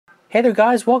Hey there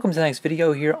guys, welcome to the next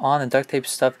video here on the Duct Tape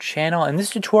Stuff channel. In this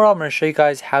tutorial I'm going to show you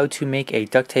guys how to make a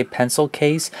duct tape pencil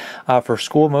case for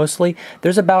school mostly.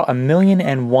 There's about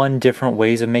 1,000,001 different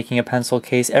ways of making a pencil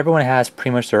case. Everyone has pretty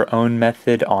much their own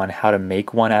method on how to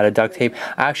make one out of duct tape.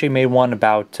 I actually made one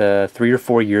about 3 or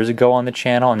 4 years ago on the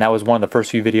channel, and that was one of the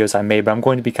first few videos I made, but I'm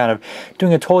going to be kind of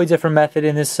doing a totally different method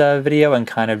in this video and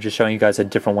kind of just showing you guys a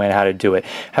different way on how to do it.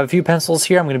 I have a few pencils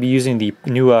here. I'm going to be using the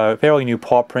new, fairly new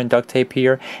paw print duct tape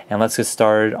here, and let's get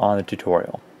started on the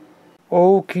tutorial.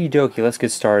 Okie dokie, let's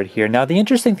get started here. Now the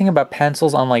interesting thing about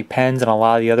pencils, unlike pens and a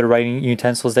lot of the other writing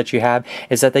utensils that you have,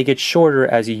 is that they get shorter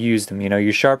as you use them. You know,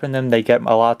 you sharpen them, they get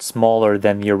a lot smaller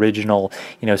than the original,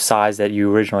 size that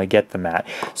you originally get them at.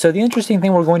 So the interesting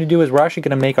thing we're going to do is we're actually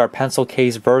going to make our pencil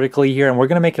case vertically here, and we're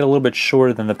going to make it a little bit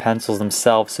shorter than the pencils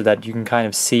themselves so that you can kind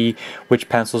of see which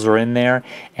pencils are in there.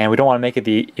 And we don't want to make it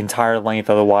the entire length,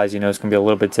 otherwise, it's going to be a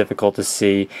little bit difficult to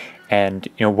see and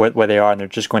where they are, and they're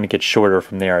just going to get shorter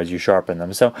from there as you sharpen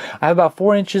them. So I have about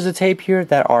 4 inches of tape here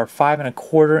that are 5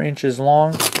 1/4 inches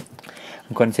long.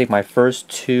 I'm going to take my first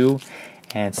two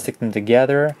and stick them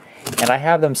together, and I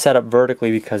have them set up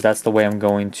vertically because that's the way I'm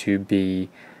going to be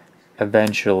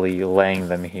eventually laying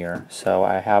them here. So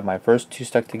I have my first two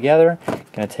stuck together. I'm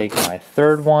going to take my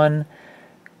third one,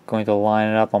 going to line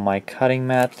it up on my cutting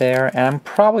mat there, and I'm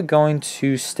probably going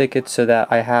to stick it so that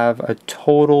I have a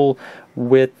total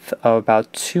width of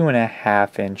about 2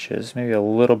 1/2 inches, maybe a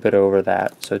little bit over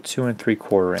that, so 2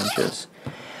 3/4 inches.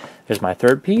 There's my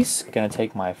third piece. I'm going to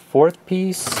take my fourth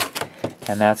piece,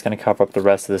 and that's going to cover up the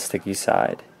rest of the sticky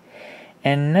side.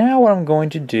 And now what I'm going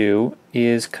to do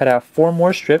is cut out 4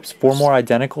 more strips, 4 more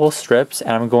identical strips,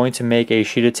 and I'm going to make a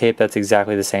sheet of tape that's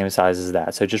exactly the same size as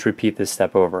that. So just repeat this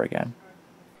step over again.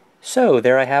 So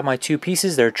there I have my 2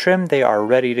 pieces. They're trimmed, they are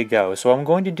ready to go. So what I'm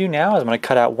going to do now is I'm going to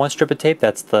cut out 1 strip of tape,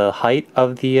 that's the height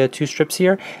of the 2 strips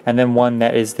here, and then one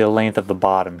that is the length of the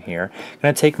bottom here. I'm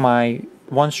going to take my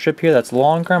 1 strip here that's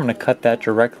longer, I'm going to cut that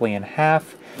directly in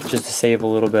half just to save a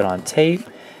little bit on tape.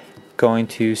 Going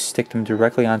to stick them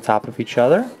directly on top of each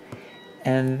other,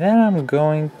 and then I'm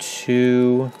going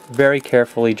to very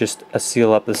carefully just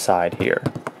seal up the side here.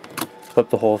 Flip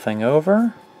the whole thing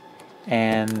over,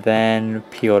 and then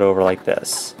peel it over like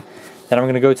this. Then I'm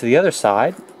going to go to the other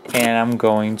side, and I'm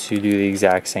going to do the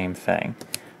exact same thing.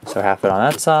 So half of it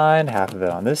on that side, half of it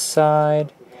on this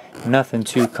side. Nothing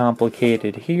too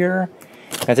complicated here.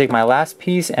 I'm going to take my last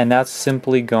piece, and that's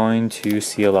simply going to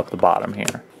seal up the bottom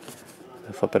here.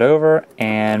 Flip it over,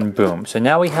 and boom. So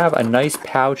now we have a nice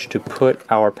pouch to put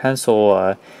our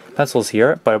pencils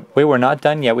here, but we're not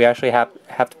done yet. We actually have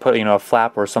to put a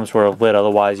flap or some sort of lid,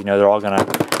 otherwise they're all gonna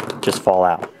just fall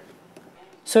out.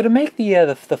 So to make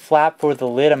the flap for the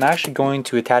lid, I'm actually going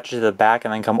to attach it to the back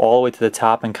and then come all the way to the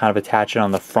top and kind of attach it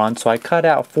on the front. So I cut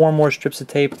out 4 more strips of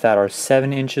tape that are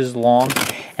 7 inches long,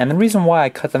 and the reason why I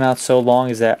cut them out so long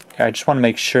is that I just want to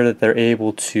make sure that they're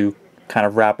able to kind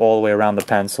of wrap all the way around the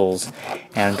pencils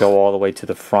and go all the way to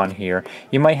the front here.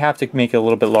 You might have to make it a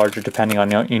little bit larger depending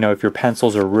on, if your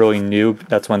pencils are really new,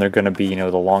 that's when they're going to be,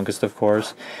 the longest, of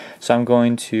course. So I'm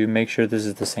going to make sure this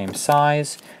is the same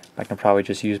size. I can probably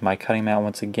just use my cutting mat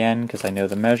once again because I know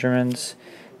the measurements.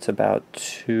 It's about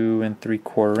 2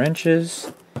 3/4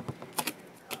 inches.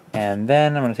 And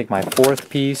then I'm going to take my fourth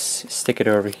piece, stick it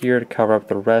over here to cover up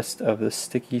the rest of the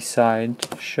sticky side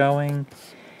showing.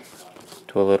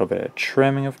 Do a little bit of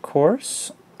trimming, of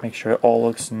course. Make sure it all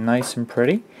looks nice and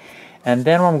pretty. And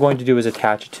then what I'm going to do is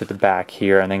attach it to the back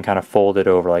here and then kind of fold it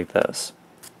over like this.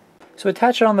 So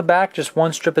attach it on the back, just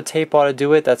 1 strip of tape ought to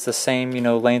do it. That's the same,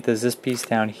 length as this piece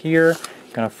down here.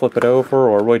 I'm going to flip it over,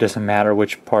 or it really doesn't matter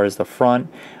which part is the front.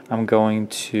 I'm going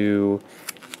to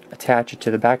attach it to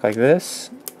the back like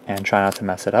this and try not to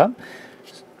mess it up.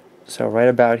 So right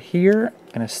about here,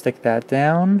 I'm going to stick that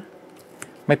down.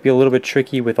 Might be a little bit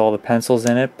tricky with all the pencils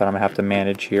in it, but I'm going to have to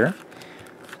manage here.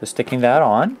 So sticking that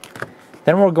on.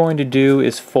 Then what we're going to do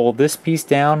is fold this piece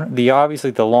down.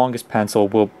 Obviously the longest pencil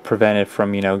will prevent it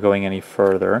from going any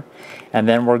further. And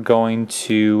then we're going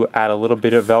to add a little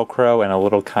bit of Velcro and a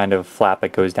little kind of flap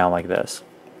that goes down like this.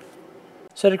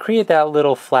 So to create that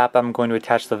little flap I'm going to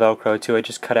attach the Velcro to, I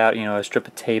just cut out a strip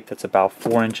of tape that's about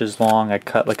 4 inches long. I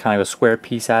cut kind of a square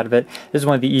piece out of it. This is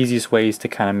one of the easiest ways to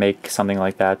kind of make something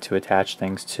like that to attach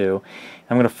things to.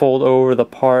 I'm going to fold over the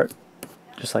part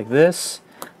just like this,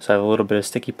 so I have a little bit of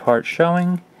sticky part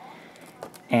showing,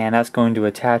 and that's going to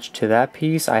attach to that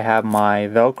piece. I have my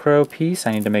Velcro piece.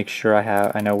 I need to make sure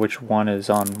I know which one is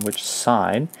on which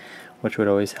side, which would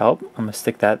always help. I'm going to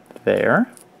stick that there.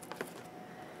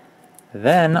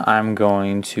 Then I'm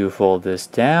going to fold this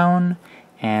down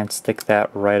and stick that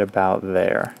right about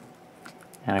there.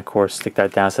 And of course stick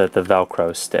that down so that the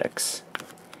Velcro sticks.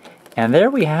 And there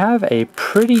we have a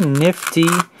pretty nifty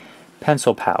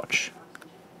pencil pouch.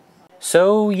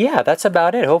 So yeah, that's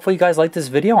about it. Hopefully you guys like this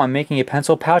video on making a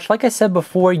pencil pouch. Like I said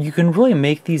before, you can really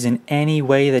make these in any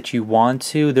way that you want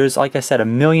to. There's, like I said, a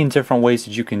million different ways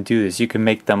that you can do this. You can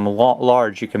make them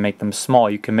large, you can make them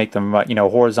small, you can make them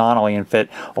horizontally and fit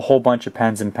a whole bunch of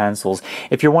pens and pencils.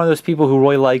 If you're one of those people who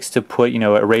really likes to put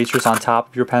erasers on top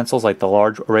of your pencils, like the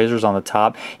large erasers on the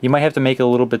top, you might have to make it a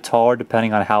little bit taller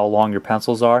depending on how long your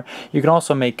pencils are. You can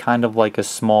also make kind of like a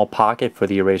small pocket for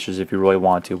the erasers if you really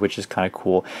want to, which is kind of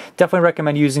cool. Definitely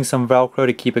recommend using some Velcro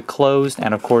to keep it closed,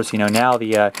 and of course now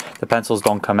the pencils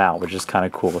don't come out, which is kind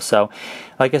of cool. So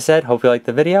like I said, hope you liked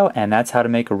the video, and that's how to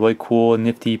make a really cool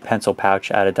nifty pencil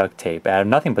pouch out of duct tape, out of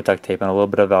nothing but duct tape and a little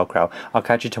bit of Velcro. I'll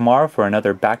catch you tomorrow for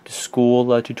another back to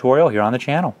school tutorial here on the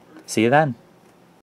channel. See you then.